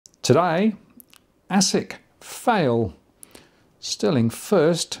Today, ASIC fail. Sterling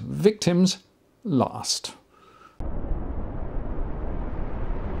first, victims last.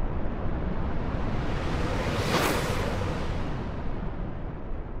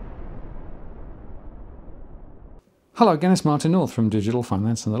 Hello again, it's Martin North from Digital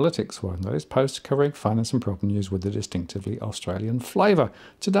Finance Analytics, one of those posts covering finance and property news with a distinctively Australian flavour.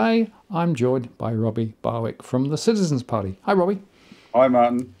 Today, I'm joined by Robbie Barwick from the Citizens Party. Hi, Robbie. Hi,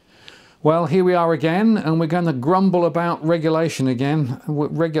 Martin. Well, here we are again, and we're going to grumble about regulation again,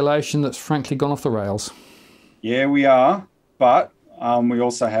 regulation that's frankly gone off the rails. Yeah, we are, but we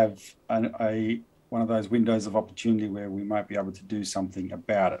also have one of those windows of opportunity where we might be able to do something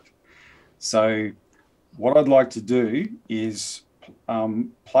about it. So what I'd like to do is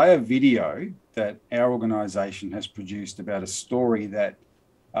play a video that our organisation has produced about a story that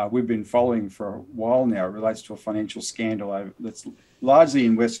we've been following for a while now. It relates to a financial scandal that's largely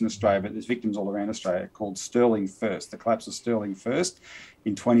in Western Australia, but there's victims all around Australia, called Sterling First, the collapse of Sterling First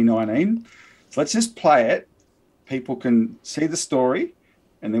in 2019. So let's just play it. People can see the story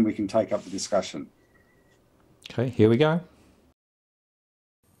and then we can take up the discussion. Okay, here we go.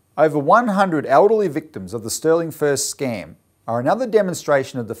 Over 100 elderly victims of the Sterling First scam are another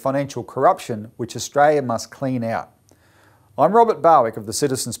demonstration of the financial corruption which Australia must clean out. I'm Robert Barwick of the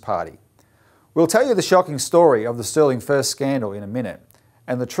Citizens Party. We'll tell you the shocking story of the Sterling First scandal in a minute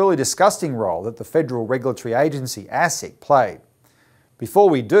and the truly disgusting role that the federal regulatory agency ASIC played. Before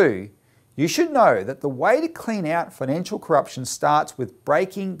we do, you should know that the way to clean out financial corruption starts with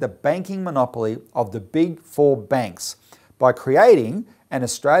breaking the banking monopoly of the big four banks by creating an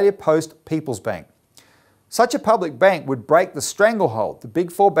Australia Post People's Bank. Such a public bank would break the stranglehold the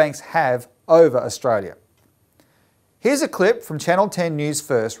big four banks have over Australia. Here's a clip from Channel 10 News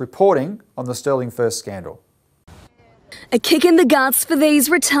First reporting on the Sterling First scandal. A kick in the guts for these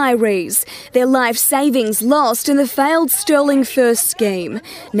retirees. Their life savings lost in the failed Sterling First scheme.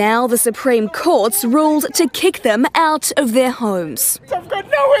 Now the Supreme Court's ruled to kick them out of their homes. I've got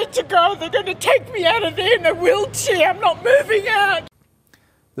nowhere to go. They're going to take me out of there in a wheelchair. I'm not moving out.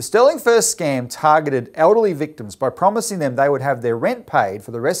 The Sterling First scam targeted elderly victims by promising them they would have their rent paid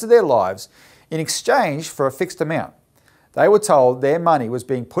for the rest of their lives in exchange for a fixed amount. They were told their money was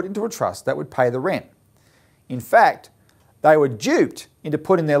being put into a trust that would pay the rent. In fact, they were duped into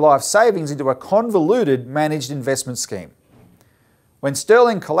putting their life savings into a convoluted managed investment scheme. When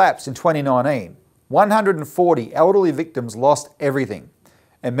Sterling collapsed in 2019, 140 elderly victims lost everything,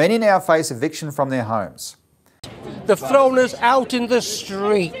 and many now face eviction from their homes. They've thrown us out in the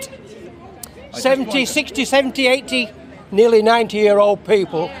street. 70, 60, 70, 80, nearly 90-year-old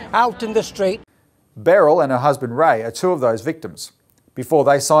people out in the street. Beryl and her husband Ray are two of those victims. Before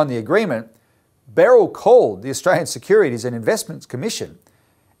they signed the agreement, Beryl called the Australian Securities and Investments Commission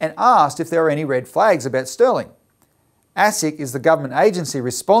and asked if there were any red flags about Sterling. ASIC is the government agency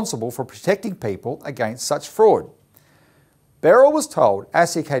responsible for protecting people against such fraud. Beryl was told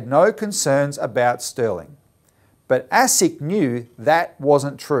ASIC had no concerns about Sterling. But ASIC knew that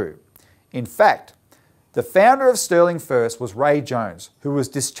wasn't true. In fact, the founder of Sterling First was Ray Jones, who was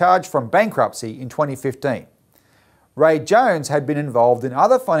discharged from bankruptcy in 2015. Ray Jones had been involved in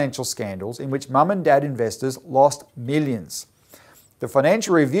other financial scandals in which mum and dad investors lost millions. The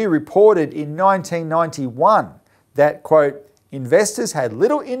Financial Review reported in 1991 that, quote, investors had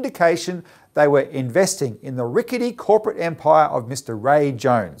little indication they were investing in the rickety corporate empire of Mr. Ray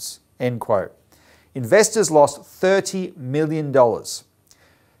Jones, end quote. Investors lost $30 million.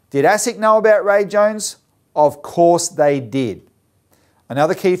 Did ASIC know about Ray Jones? Of course they did.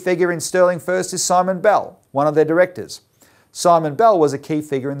 Another key figure in Sterling First is Simon Bell, one of their directors. Simon Bell was a key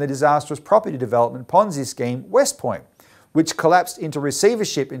figure in the disastrous property development Ponzi scheme West Point, which collapsed into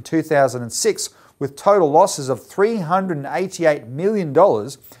receivership in 2006 with total losses of $388 million,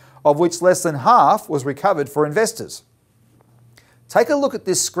 of which less than half was recovered for investors. Take a look at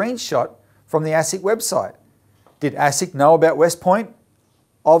this screenshot from the ASIC website. Did ASIC know about West Point?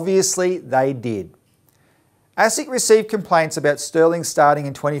 Obviously they did. ASIC received complaints about Sterling starting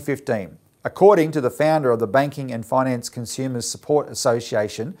in 2015, according to the founder of the Banking and Finance Consumers Support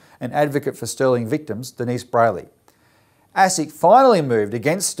Association and advocate for Sterling victims, Denise Brayley. ASIC finally moved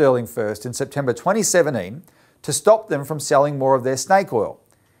against Sterling First in September 2017 to stop them from selling more of their snake oil.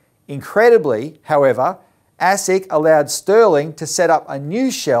 Incredibly, however, ASIC allowed Sterling to set up a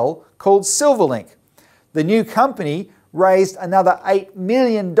new shell called Silverlink. The new company raised another $8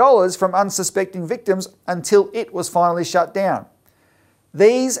 million from unsuspecting victims until it was finally shut down.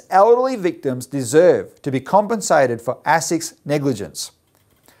 These elderly victims deserve to be compensated for ASIC's negligence.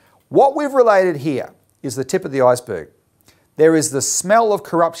 What we've related here is the tip of the iceberg. There is the smell of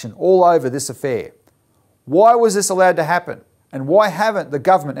corruption all over this affair. Why was this allowed to happen? And why haven't the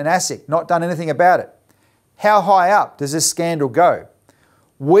government and ASIC not done anything about it? How high up does this scandal go?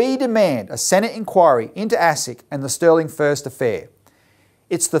 We demand a Senate inquiry into ASIC and the Sterling First affair.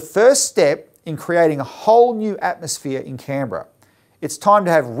 It's the first step in creating a whole new atmosphere in Canberra. It's time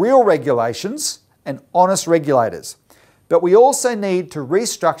to have real regulations and honest regulators. But we also need to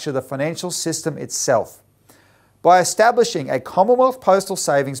restructure the financial system itself. By establishing a Commonwealth Postal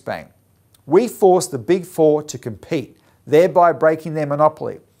Savings Bank, we force the Big Four to compete, thereby breaking their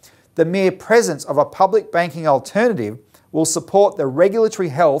monopoly. The mere presence of a public banking alternative will support the regulatory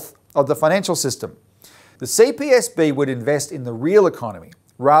health of the financial system. The CPSB would invest in the real economy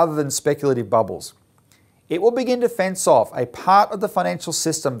rather than speculative bubbles. It will begin to fence off a part of the financial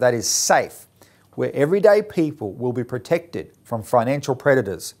system that is safe, where everyday people will be protected from financial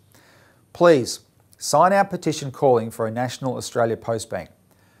predators. Please sign our petition calling for a National Australia Post Bank.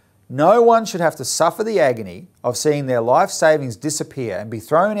 No one should have to suffer the agony of seeing their life savings disappear and be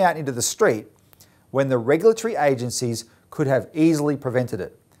thrown out into the street when the regulatory agencies could have easily prevented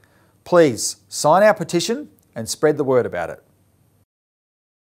it. Please sign our petition and spread the word about it.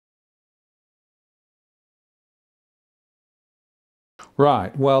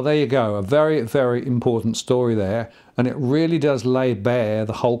 Right, well, there you go. A very, very important story there. And it really does lay bare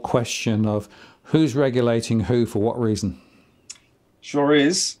the whole question of who's regulating who for what reason. Sure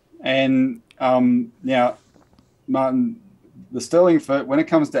is. And now, Martin, the Sterling First, when it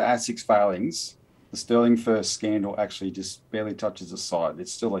comes to ASIC's failings, the Sterling First scandal actually just barely touches the side.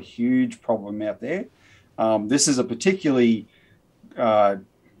 It's still a huge problem out there. This is a particularly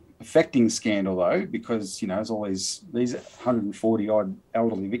affecting scandal, though, because, you know, there's all these 140 odd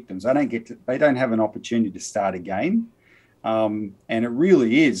elderly victims. They don't have an opportunity to start again, and it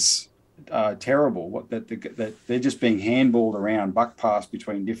really is terrible that they're just being handballed around, buck passed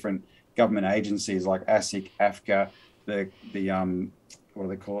between different government agencies like ASIC, AFCA, the what do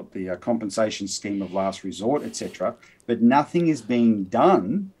they call it, the compensation scheme of last resort, etc. But nothing is being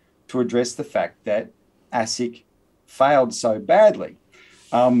done to address the fact that ASIC failed so badly.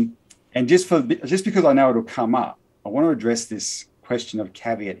 And just because I know it'll come up, I want to address this question of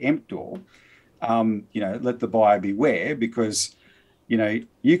caveat emptor. You know, let the buyer beware, because, you know,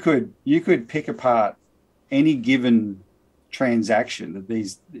 you could pick apart any given transaction that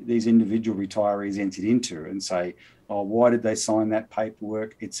these individual retirees entered into and say, oh, why did they sign that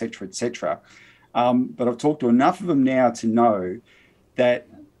paperwork, et cetera, et cetera. But I've talked to enough of them now to know that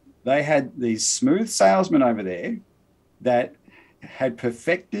they had these smooth salesmen over there that had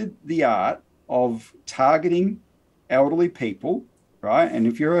perfected the art of targeting elderly people, right? And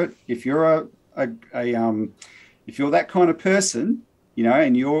if you're that kind of person, you know,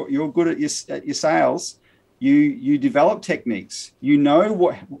 and you're good at your sales, you develop techniques. You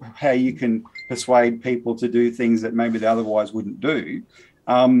know how you can persuade people to do things that maybe they otherwise wouldn't do,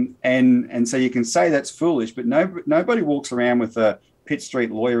 and so you can say that's foolish, but nobody walks around with a Pitt Street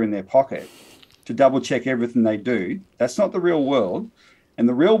lawyer in their pocket to double check everything they do. That's not the real world. And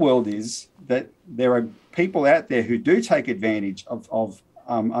the real world is that there are people out there who do take advantage of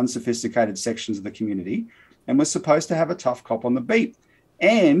unsophisticated sections of the community, and we're supposed to have a tough cop on the beat.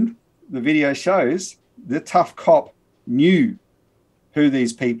 And the video shows the tough cop knew who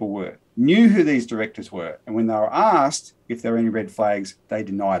these people were, knew who these directors were. And when they were asked if there were any red flags, they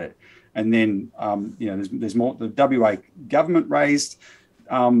denied it. And then, you know, there's more. The WA government raised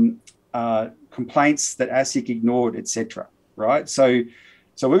complaints that ASIC ignored, etc. Right? So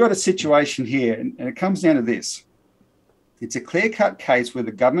we've got a situation here, and it comes down to this. It's a clear-cut case where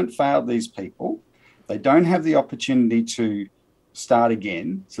the government failed these people. They don't have the opportunity to start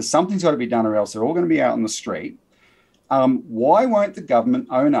again. So something's got to be done, or else they're all going to be out on the street. Why won't the government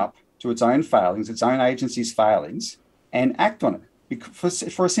own up to its own failings, its own agency's failings, and act on it?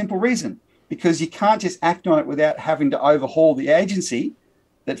 For a simple reason, because you can't just act on it without having to overhaul the agency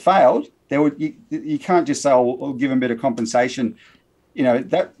that failed. You can't just say, oh, we'll give them a bit of compensation. You know,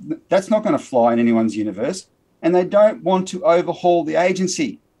 that's not going to fly in anyone's universe. And they don't want to overhaul the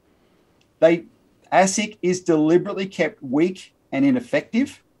agency. ASIC is deliberately kept weak and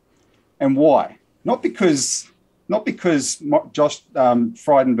ineffective. And why? Not because Josh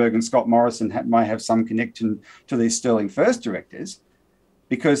Frydenberg and Scott Morrison may have some connection to these Sterling First directors,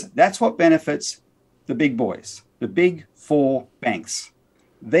 because that's what benefits the big boys, the big four banks.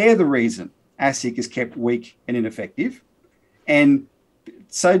 They're the reason ASIC is kept weak and ineffective. And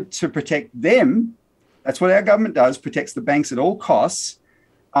so to protect them, that's what our government does, protects the banks at all costs.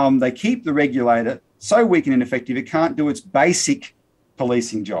 They keep the regulator so weak and ineffective it can't do its basic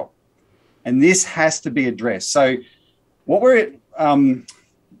policing job. And this has to be addressed. So what I'm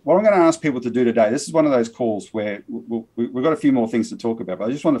going to ask people to do today, this is one of those calls where we've got a few more things to talk about, but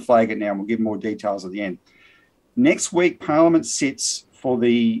I just want to flag it now and we'll give more details at the end. Next week, Parliament sits for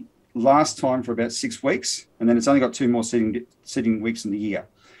the last time for about 6 weeks, and then it's only got 2 more sitting weeks in the year.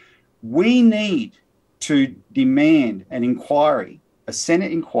 We need to demand an inquiry, a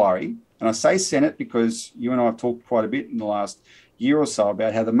Senate inquiry, and I say Senate because you and I have talked quite a bit in the last year or so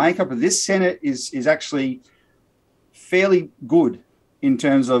about how the makeup of this Senate is actually fairly good in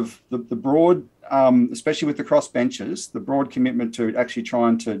terms of the broad, especially with the crossbenchers, the broad commitment to actually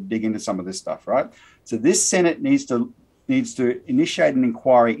trying to dig into some of this stuff, right? So this Senate needs to initiate an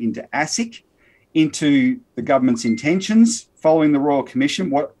inquiry into ASIC, into the government's intentions following the Royal Commission.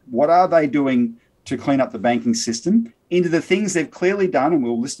 What are they doing to clean up the banking system? Into the things they've clearly done, and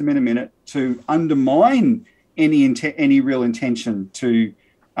we'll list them in a minute, to undermine any real intention to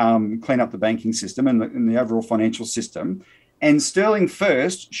clean up the banking system and the overall financial system. And Sterling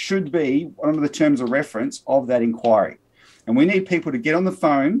First should be one of the terms of reference of that inquiry. And we need people to get on the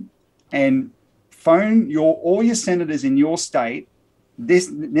phone and phone all your senators in your state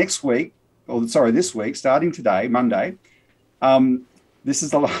this week, starting today, Monday. This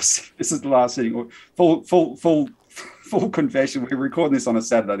is the last sitting. Full confession. We're recording this on a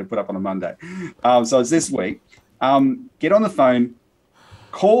Saturday to put up on a Monday. So it's this week. Get on the phone.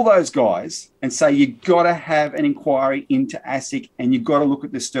 Call those guys and say, you've got to have an inquiry into ASIC and you've got to look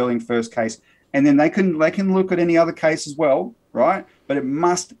at this Sterling First case. And then they can look at any other case as well, right? But it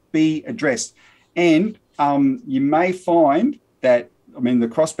must be addressed. And you may find that, the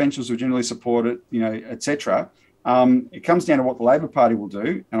crossbenchers will generally support it, et cetera. It comes down to what the Labor Party will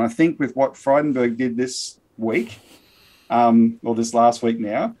do. And I think with what Frydenberg did this week, or this last week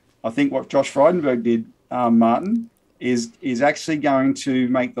now, I think what Josh Frydenberg did, Martin, is actually going to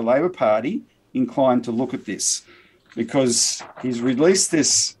make the Labor Party inclined to look at this, because he's released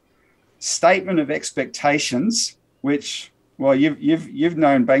this statement of expectations, which, well, you've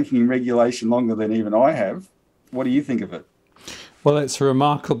known banking and regulation longer than even I have. What do you think of it? Well, it's a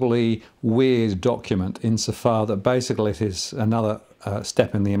remarkably weird document insofar that basically it is another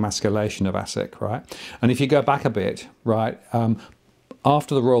step in the emasculation of ASIC, right? And if you go back a bit, right,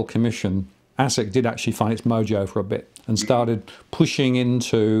 after the Royal Commission, ASIC did actually find its mojo for a bit and started pushing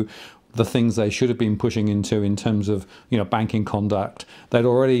into the things they should have been pushing into in terms of, banking conduct. They'd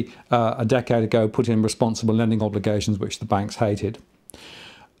already, a decade ago, put in responsible lending obligations, which the banks hated.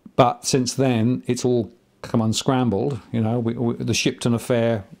 But since then, it's all come unscrambled. The Shipton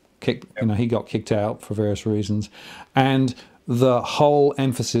affair, he got kicked out for various reasons. And the whole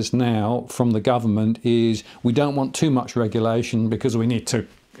emphasis now from the government is we don't want too much regulation because we need to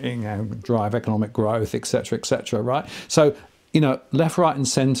drive economic growth, et cetera, right? So, left, right and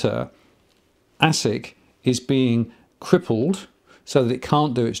centre, ASIC is being crippled so that it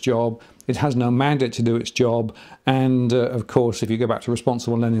can't do its job. It has no mandate to do its job. And of course, if you go back to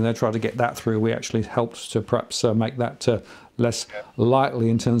responsible lending, they try to get that through. We actually helped to perhaps make that less likely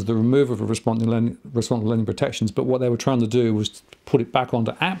in terms of the removal of responsible lending protections. But what they were trying to do was put it back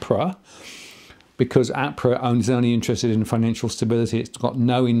onto APRA, because APRA is only interested in financial stability. It's got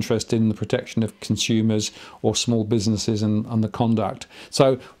no interest in the protection of consumers or small businesses and the conduct.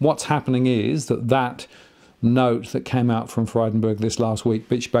 So what's happening is that note that came out from Frydenberg this last week,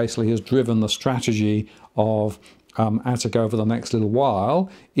 which basically has driven the strategy of ASIC over the next little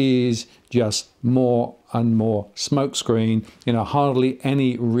while, is just more and more smokescreen, hardly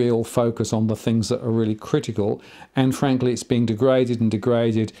any real focus on the things that are really critical. And frankly, it's being degraded and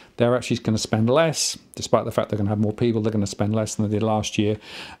degraded. They're actually going to spend less, despite the fact they're going to have more people, they're going to spend less than they did last year.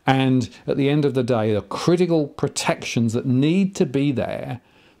 And at the end of the day, the critical protections that need to be there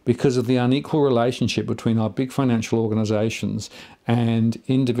because of the unequal relationship between our big financial organisations and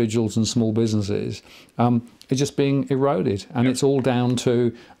individuals and small businesses are just being eroded. And it's all down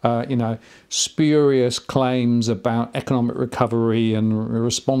to, spurious claims about economic recovery and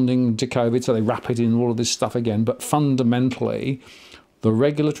responding to COVID, so they wrap it in all of this stuff again. But fundamentally, the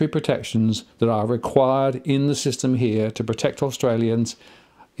regulatory protections that are required in the system here to protect Australians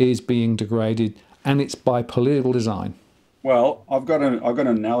is being degraded, and it's by political design. Well, I've got an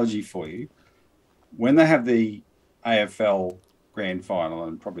analogy for you. When they have the AFL grand final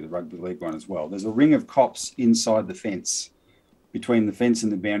and probably the rugby league one as well, there's a ring of cops inside the fence, between the fence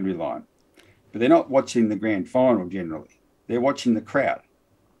and the boundary line. But they're not watching the grand final generally. They're watching the crowd,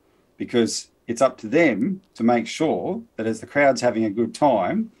 because it's up to them to make sure that as the crowd's having a good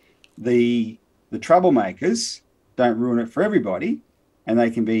time, the troublemakers don't ruin it for everybody and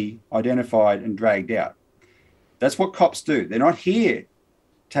they can be identified and dragged out. That's what cops do. They're not here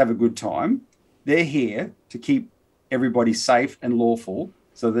to have a good time. They're here to keep everybody safe and lawful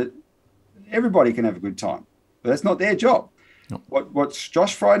so that everybody can have a good time. But that's not their job. No. What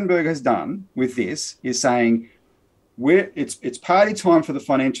Josh Frydenberg has done with this is saying it's party time for the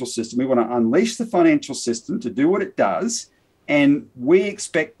financial system. We want to unleash the financial system to do what it does, and we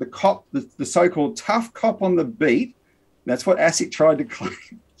expect the so-called tough cop on the beat. That's what ASIC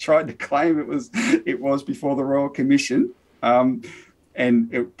tried to claim it was before the Royal Commission, and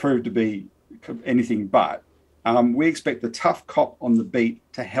it proved to be anything but. We expect the tough cop on the beat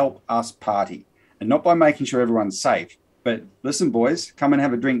to help us party, and not by making sure everyone's safe. But listen, boys, come and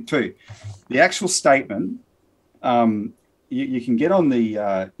have a drink too. The actual statement, you can get on the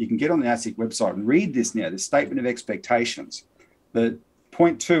ASIC website and read this now. The statement of expectations. The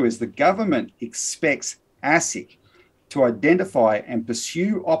point 2 is the government expects ASIC to identify and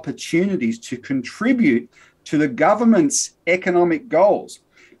pursue opportunities to contribute to the government's economic goals,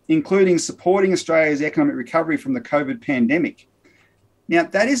 including supporting Australia's economic recovery from the COVID pandemic. Now,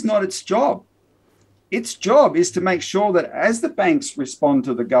 that is not its job. Its job is to make sure that as the banks respond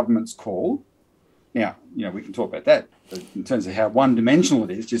to the government's call, now, we can talk about that in terms of how one-dimensional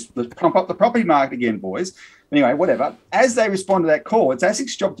it is. Just let's pump up the property market again, boys. Anyway, whatever. As they respond to that call, it's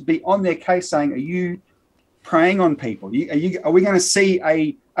ASIC's job to be on their case saying, are you preying on people? Are we going to see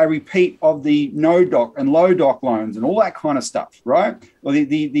a repeat of the no-doc and low-doc loans and all that kind of stuff, right? Or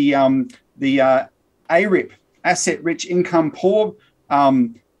the ARIP, asset-rich, income-poor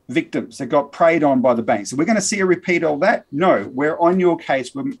victims that got preyed on by the banks. So we're going to see a repeat of that? No, we're on your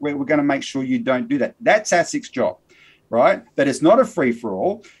case. We're going to make sure you don't do that. That's ASIC's job, right? That it's not a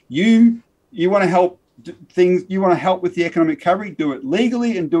free-for-all. You want to help things, you want to help with the economic recovery, do it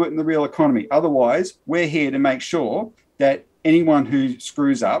legally and do it in the real economy. Otherwise, we're here to make sure that anyone who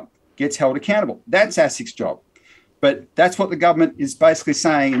screws up gets held accountable. That's ASIC's job. But that's what the government is basically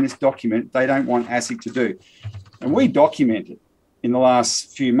saying in this document they don't want ASIC to do. And we documented in the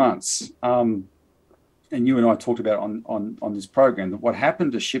last few months, and you and I talked about on this program, that what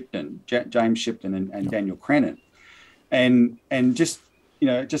happened to Shipton, James Shipton and Daniel Crennan, and just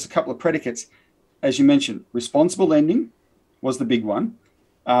a couple of predicates. As you mentioned, responsible lending was the big one.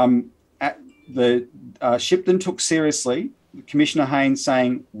 Shipton took seriously Commissioner Haynes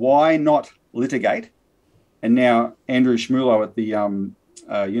saying, why not litigate? And now Andrew Shmulo at the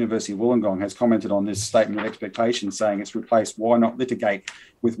University of Wollongong has commented on this statement of expectation, saying it's replaced why not litigate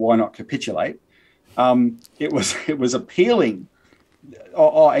with why not capitulate. It was appealing.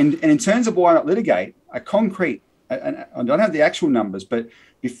 And in terms of why not litigate, a concrete, and I don't have the actual numbers, but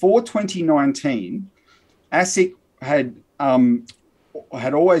before 2019, ASIC had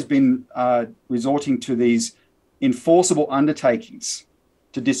always been resorting to these enforceable undertakings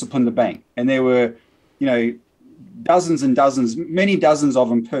to discipline the bank. And there were, dozens and dozens, many dozens of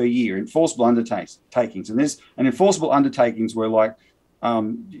them per year, enforceable undertakings. And enforceable undertakings were like,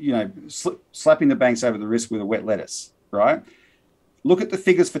 slapping the banks over the wrist with a wet lettuce, right? Look at the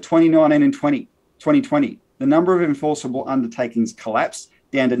figures for 2019 and 2020. The number of enforceable undertakings collapsed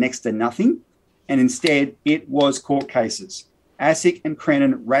down to next to nothing, and instead it was court cases. ASIC and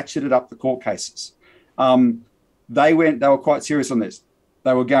Crennan ratcheted up the court cases. They were quite serious on this.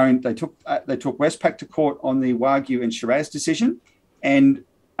 They took Westpac to court on the Wagyu and Shiraz decision, and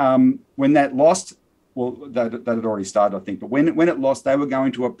when that lost, well, that had already started, I think, but when it lost, they were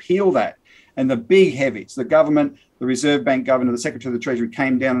going to appeal that. And the big heavies, the government, the Reserve Bank governor, the Secretary of the Treasury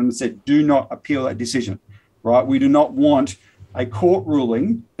came down and said, do not appeal that decision, right? We do not want a court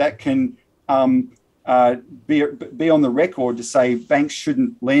ruling that can be on the record to say banks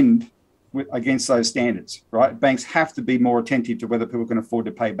shouldn't lend against those standards, right? Banks have to be more attentive to whether people can afford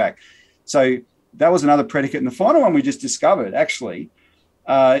to pay back. So that was another predicate. And the final one we just discovered, actually,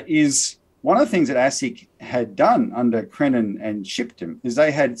 is one of the things that ASIC had done under Crennan and Shipton is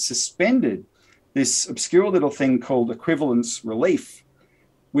they had suspended this obscure little thing called equivalence relief,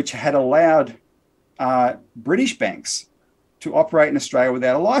 which had allowed British banks to operate in Australia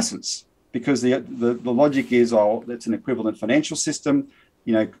without a license, because the logic is, that's an equivalent financial system,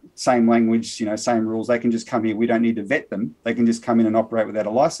 same language, same rules. They can just come here. We don't need to vet them. They can just come in and operate without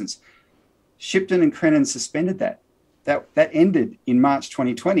a license. Shipton and Crennan suspended that. That ended in March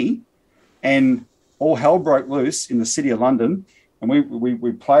 2020, and all hell broke loose in the City of London. And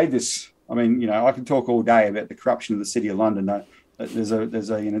we played this. I mean, I could talk all day about the corruption of the City of London. There's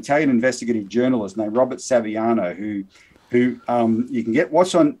an Italian investigative journalist named Robert Saviano who you can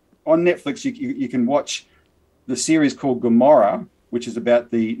watch on Netflix. You can watch the series called Gomorrah, which is about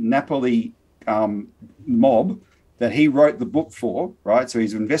the Napoli mob that he wrote the book for, right? So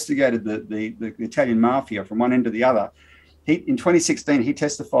he's investigated the Italian mafia from one end to the other. in 2016, he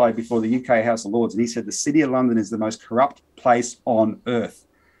testified before the UK House of Lords, and he said the City of London is the most corrupt place on earth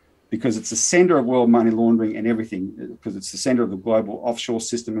because it's the centre of world money laundering and everything, because it's the centre of the global offshore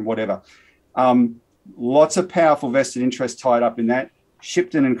system and whatever. Lots of powerful vested interests tied up in that.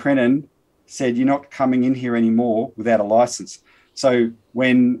 Shipton and Crennan said, you're not coming in here anymore without a licence. So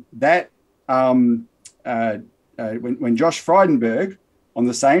when that, when Josh Frydenberg, on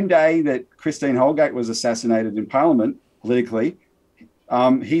the same day that Christine Holgate was assassinated in Parliament politically,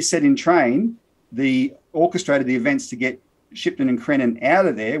 he said in train, the orchestrated the events to get Shipton and Crennan out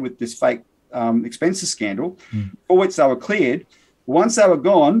of there with this fake expenses scandal, for which they were cleared. Once they were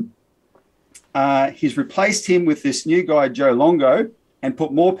gone, he's replaced him with this new guy, Joe Longo, and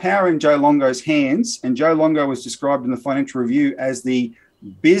put more power in Joe Longo's hands. And Joe Longo was described in the Financial Review as the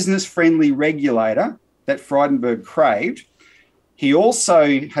business-friendly regulator that Frydenberg craved. He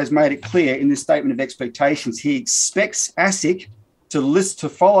also has made it clear in this statement of expectations, he expects ASIC to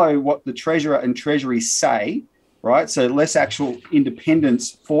follow what the Treasurer and Treasury say, right? So less actual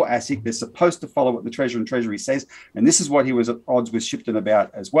independence for ASIC. They're supposed to follow what the Treasurer and Treasury says. And this is what he was at odds with Shipton about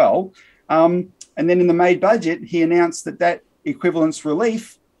as well. And then in the May budget, he announced that equivalence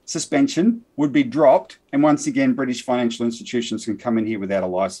relief suspension would be dropped. And once again, British financial institutions can come in here without a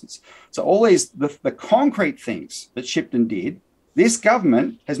licence. So all these, the concrete things that Shipton did, this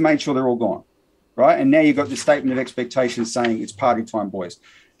government has made sure they're all gone, right? And now you've got this statement of expectations saying it's party time, boys.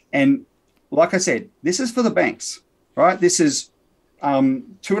 And like I said, this is for the banks, right? This is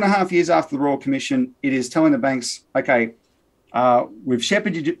 2.5 years after the Royal Commission. It is telling the banks, okay, we've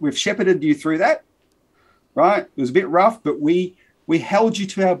shepherded you through that, right? It was a bit rough, but we held you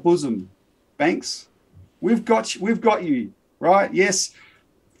to our bosom, banks. We've got you, right? Yes,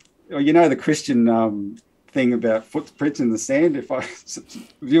 you know the Christian thing about footprints in the sand. If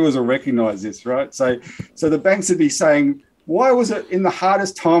viewers will recognise this, right? So the banks would be saying, why was it in the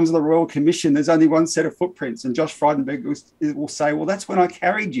hardest times of the Royal Commission there's only one set of footprints? And Josh Frydenberg will say, well, that's when I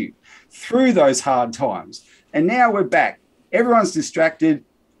carried you through those hard times. And now we're back. Everyone's distracted.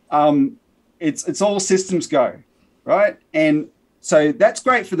 It's all systems go, right? And so that's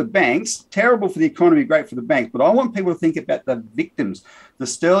great for the banks, terrible for the economy, great for the banks. But I want people to think about the victims, the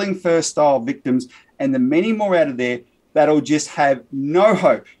Sterling First style victims, and the many more out of there that'll just have no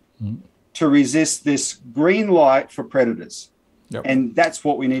hope to resist this green light for predators. Yep. And that's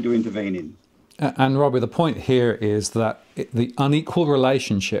what we need to intervene in. And Robbie, the point here is that the unequal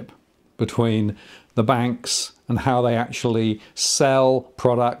relationship between the banks and how they actually sell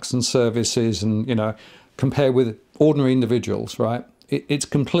products and services and, you know, compare with ordinary individuals, right? It's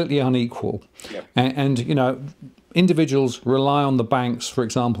completely unequal. Yep. And, you know, individuals rely on the banks, for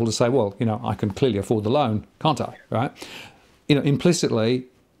example, to say, well, you know, I can clearly afford the loan, can't I, right? You know, implicitly,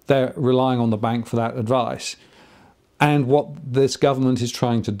 they're relying on the bank for that advice. And what this government is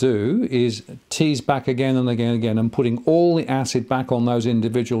trying to do is tease back again and again and again and putting all the acid back on those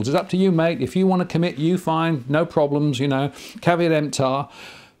individuals. It's up to you, mate. If you want to commit, you fine, no problems, you know, caveat emptor.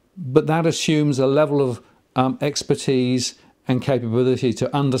 But that assumes a level of expertise and capability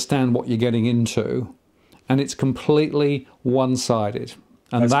to understand what you're getting into. And it's completely one-sided.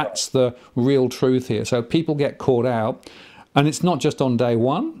 And that's the real truth here. So people get caught out. And it's not just on day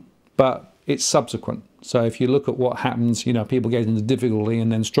one, but it's subsequent. So if you look at what happens, you know, people get into difficulty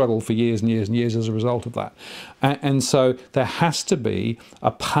and then struggle for years and years and years as a result of that. And so there has to be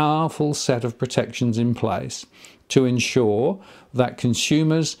a powerful set of protections in place to ensure that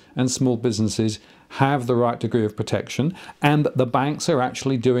consumers and small businesses have the right degree of protection and that the banks are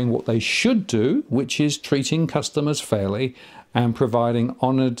actually doing what they should do, which is treating customers fairly and providing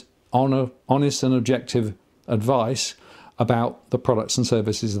honest and objective advice about the products and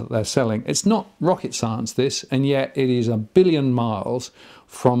services that they're selling. It's not rocket science, this, and yet it is a billion miles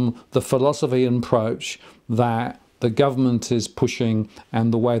from the philosophy and approach that the government is pushing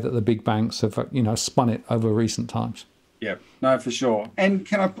and the way that the big banks have, you know, spun it over recent times. Yeah, no, for sure. And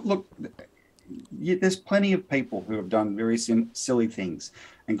can I look, there's plenty of people who have done very silly things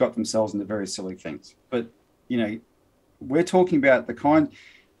and got themselves into very silly things. But, you know, we're talking about the kind...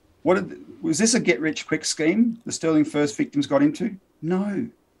 was this a get-rich-quick scheme the Sterling First victims got into? No.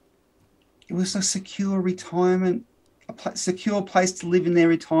 It was a secure retirement, a secure place to live in their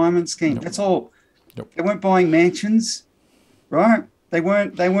retirement scheme. Nope. That's all. Nope. They weren't buying mansions, right? They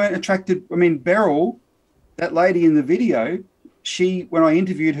weren't attracted. I mean, Beryl, that lady in the video, when I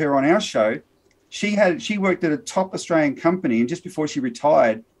interviewed her on our show, she worked at a top Australian company, and just before she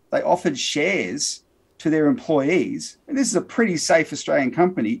retired, they offered shares to their employees. And this is a pretty safe Australian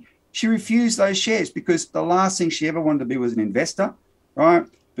company. She refused those shares because the last thing she ever wanted to be was an investor, right?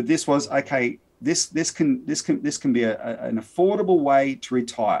 But this was, okay, this can be an affordable way to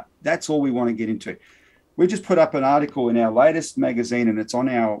retire. That's all we want to get into. We just put up an article in our latest magazine, and it's on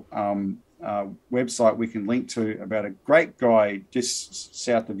our website. We can link to about a great guy just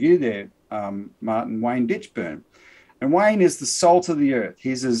south of you there, Martin, Wayne Ditchburn. And Wayne is the salt of the earth.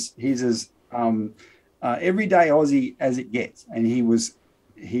 He's as everyday Aussie as it gets, and he was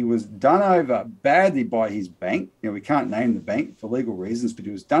done over badly by his bank. You know, we can't name the bank for legal reasons, but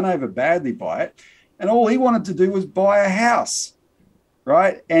he was done over badly by it, and all he wanted to do was buy a house,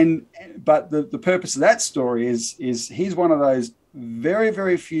 right? But the purpose of that story is he's one of those very,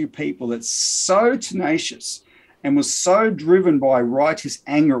 very few people that's so tenacious and was so driven by righteous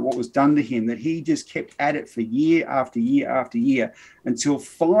anger at what was done to him that he just kept at it for year after year after year until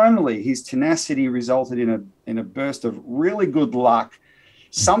finally his tenacity resulted in a burst of really good luck.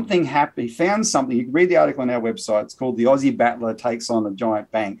 Something happened. He found something. You can read the article on our website. It's called "The Aussie Battler Takes on a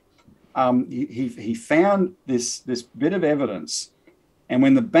Giant Bank." He found this bit of evidence, and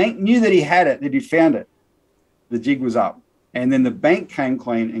when the bank knew that he had it, that he found it, the jig was up. And then the bank came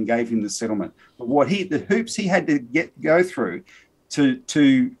clean and gave him the settlement. But the hoops he had to go through to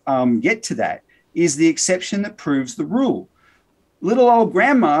get to that is the exception that proves the rule. Little old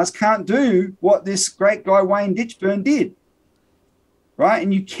grandmas can't do what this great guy Wayne Ditchburn did, right?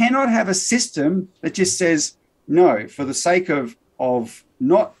 And you cannot have a system that just says no, for the sake of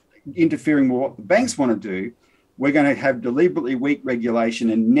not interfering with what the banks want to do. We're going to have deliberately weak regulation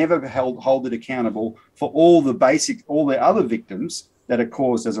and never hold it accountable for all the other victims that are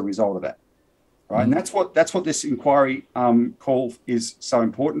caused as a result of that, right? And that's what this inquiry call is so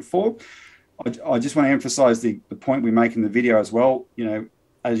important for. I just want to emphasise the point we make in the video as well. You know,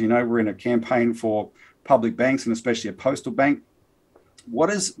 as you know, we're in a campaign for public banks and especially a postal bank. How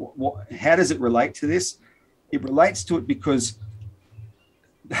does it relate to this? It relates to it because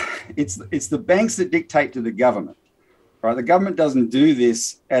it's the banks that dictate to the government, right? The government doesn't do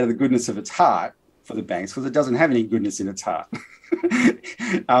this out of the goodness of its heart for the banks because it doesn't have any goodness in its heart.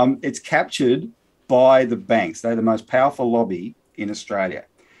 It's captured by the banks. They're the most powerful lobby in Australia.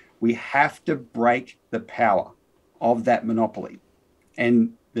 We have to break the power of that monopoly.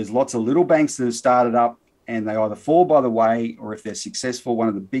 And there's lots of little banks that have started up and they either fall by the way, or if they're successful, one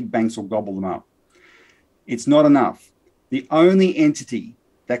of the big banks will gobble them up. It's not enough. The only entity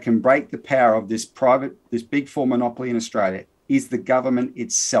that can break the power of this big four monopoly in Australia is the government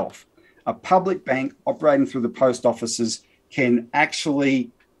itself. A public bank operating through the post offices it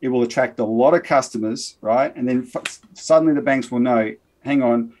will attract a lot of customers, right? And then suddenly the banks will know, hang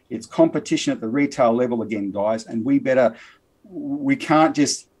on, it's competition at the retail level again, guys, and we can't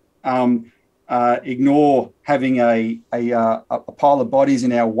just ignore having a pile of bodies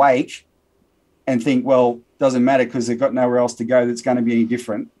in our wake and think, well, doesn't matter because they've got nowhere else to go that's going to be any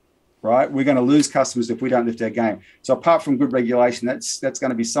different, right? We're going to lose customers if we don't lift our game. So apart from good regulation, that's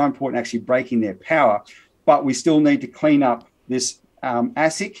going to be so important, actually breaking their power. But we still need to clean up this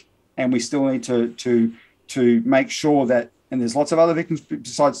ASIC, and we still need to make sure that, and there's lots of other victims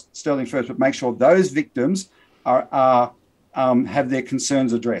besides Sterling First, but make sure those victims have their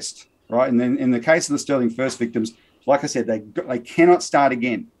concerns addressed, right? And then in the case of the Sterling First victims, like I said, they cannot start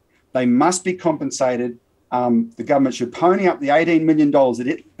again. They must be compensated. The government should pony up the $18 million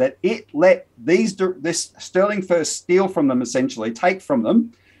that it let this Sterling First steal from them, essentially take from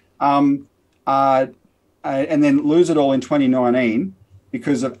them, and then lose it all in 2019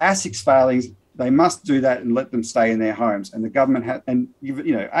 because of ASIC's failings. They must do that and let them stay in their homes. And the government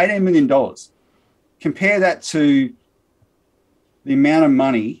 $18 million. Compare that to the amount of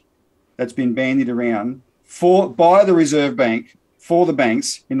money that's been bandied around by the Reserve Bank for the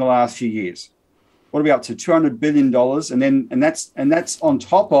banks in the last few years. What are we up to? $200 billion, and that's on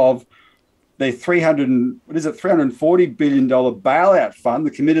top of the $340 billion bailout fund,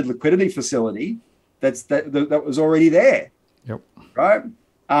 the committed liquidity facility that was already there. Yep. Right.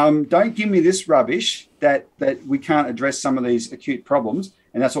 Don't give me this rubbish that we can't address some of these acute problems,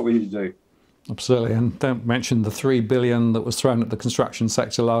 and that's what we need to do. Absolutely, and don't mention the $3 billion that was thrown at the construction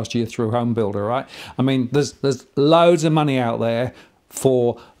sector last year through Home Builder, right? I mean, there's loads of money out there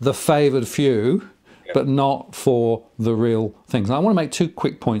for the favoured few, but not for the real things. And I want to make two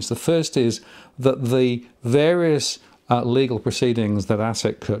quick points. The first is that the various legal proceedings that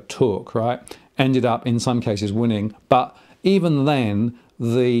ASIC took, right, ended up in some cases winning, but even then,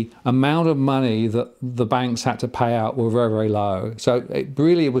 the amount of money that the banks had to pay out were very, very low. So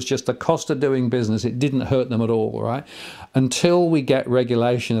it was just the cost of doing business. It didn't hurt them at all, right? Until we get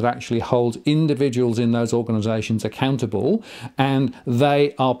regulation that actually holds individuals in those organisations accountable and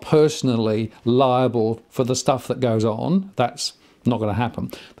they are personally liable for the stuff that goes on, that's Not going to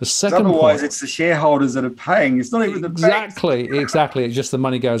happen. The second otherwise, point, it's the shareholders that are paying. It's not even the banks. Exactly. It's just the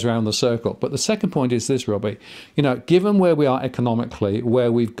money goes around the circle. But the second point is this, Robbie. You know, given where we are economically,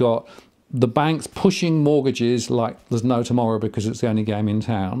 where we've got the banks pushing mortgages like there's no tomorrow because it's the only game in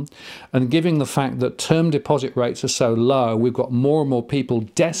town, and given the fact that term deposit rates are so low, we've got more and more people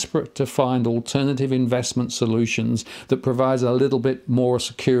desperate to find alternative investment solutions that provides a little bit more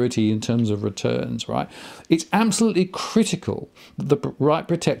security in terms of returns, right? It's absolutely critical that the right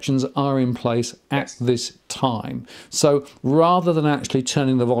protections are in place at this time. So rather than actually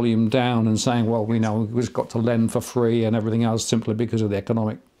turning the volume down and saying, well, we know we've just got to lend for free and everything else simply because of the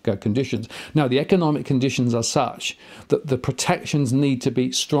economic conditions. No, the economic conditions are such that the protections need to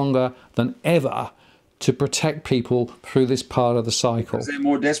be stronger than ever to protect people through this part of the cycle. Because they're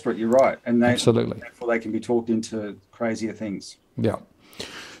more desperate, you're right. And absolutely. Therefore they can be talked into crazier things. Yeah.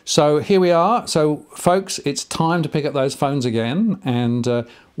 So here we are. So folks, it's time to pick up those phones again, and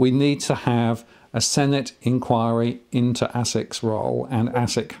we need to have a Senate inquiry into ASIC's role and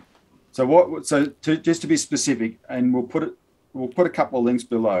ASIC. Just to be specific, and we'll put a couple of links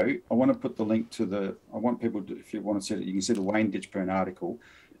below. I want to put the link to I want people to, if you want to see it, you can see the Wayne Ditchburn article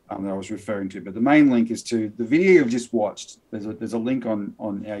that I was referring to. But the main link is to the video you've just watched. There's a link on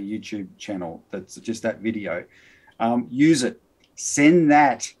our YouTube channel that's just that video. Use it. Send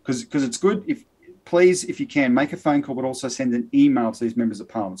that, because it's good. Please, if you can, make a phone call, but also send an email to these members of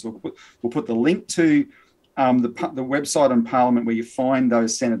Parliament. So we'll put the link to the website on Parliament where you find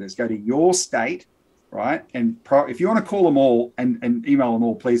those senators. Go to your state, right? And if you want to call them all and email them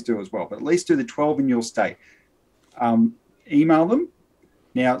all, please do as well. But at least do the 12 in your state. Email them.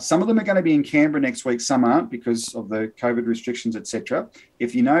 Now, some of them are going to be in Canberra next week. Some aren't because of the COVID restrictions, etc.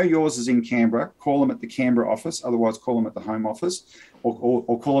 If you know yours is in Canberra, call them at the Canberra office. Otherwise, call them at the home office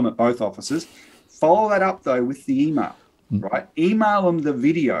or call them at both offices. Follow that up, though, with the email, right? Email them the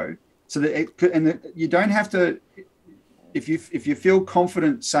video so that you don't have to. If you feel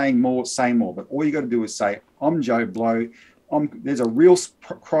confident saying more, say more. But all you got to do is say, I'm Joe Blow. There's a real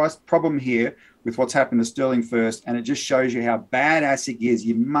problem here with what's happened to Sterling First, and it just shows you how bad ASIC is.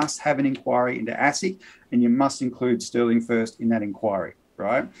 You must have an inquiry into ASIC, and you must include Sterling First in that inquiry,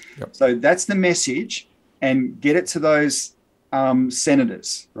 right? Yep. So that's the message, and get it to those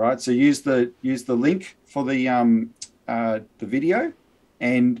senators, right? So use the link for the video,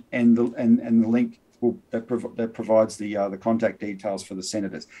 and the link that provides the contact details for the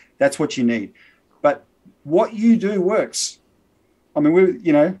senators. That's what you need. But what you do works. I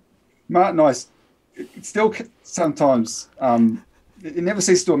mean, Martin and I, it still sometimes, it never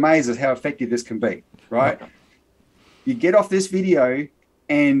ceases to amaze us how effective this can be, right? You get off this video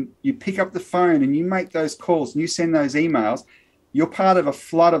and you pick up the phone and you make those calls and you send those emails, you're part of a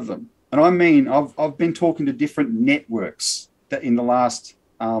flood of them. And I mean, I've been talking to different networks that in the last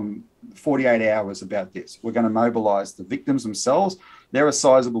 48 hours about this. We're going to mobilise the victims themselves. They're a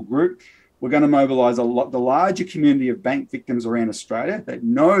sizable group. We're going to mobilise the larger community of bank victims around Australia that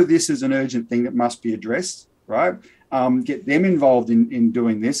know this is an urgent thing that must be addressed, right? Get them involved in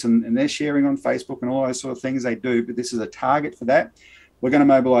doing this, and they're sharing on Facebook and all those sort of things they do, but this is a target for that. We're going to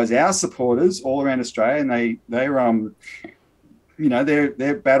mobilise our supporters all around Australia, and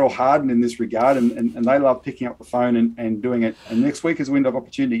they're battle hardened in this regard, and they love picking up the phone and doing it. And next week is a window of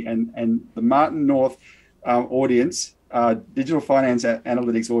opportunity, and the Martin North audience, digital finance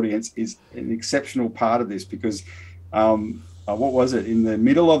analytics audience, is an exceptional part of this because what was it, in the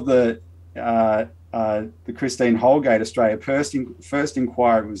middle of the Christine Holgate Australia first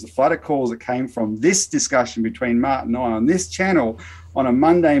inquiry, was the flood of calls that came from this discussion between Martin and I on this channel on a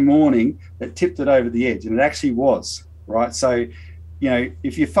Monday morning that tipped it over the edge, and it actually was, right? So,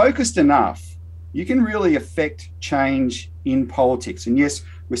 if you're focused enough, you can really affect change in politics. And yes,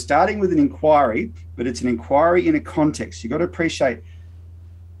 we're starting with an inquiry, but it's an inquiry in a context. You've got to appreciate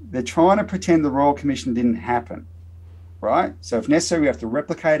they're trying to pretend the Royal Commission didn't happen, right? So if necessary, we have to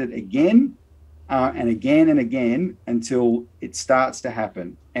replicate it again and again and again until it starts to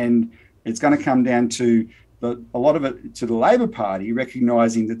happen. And it's going to come down to a lot of it to the Labor Party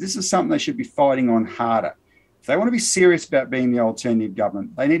recognising that this is something they should be fighting on harder. If they want to be serious about being the alternative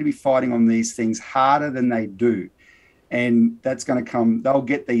government, they need to be fighting on these things harder than they do. And that's going to come, they'll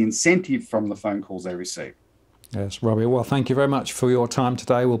get the incentive from the phone calls they receive. Yes, Robbie. Well, thank you very much for your time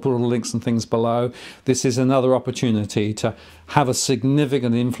today. We'll put all the links and things below. This is another opportunity to have a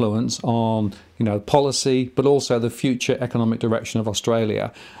significant influence on, policy, but also the future economic direction of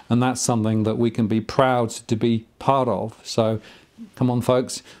Australia. And that's something that we can be proud to be part of. So come on,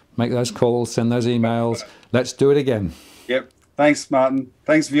 folks, make those calls, send those emails. Let's do it again. Yep. Thanks, Martin.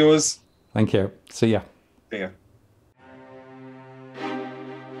 Thanks, viewers. Thank you. See ya. See ya.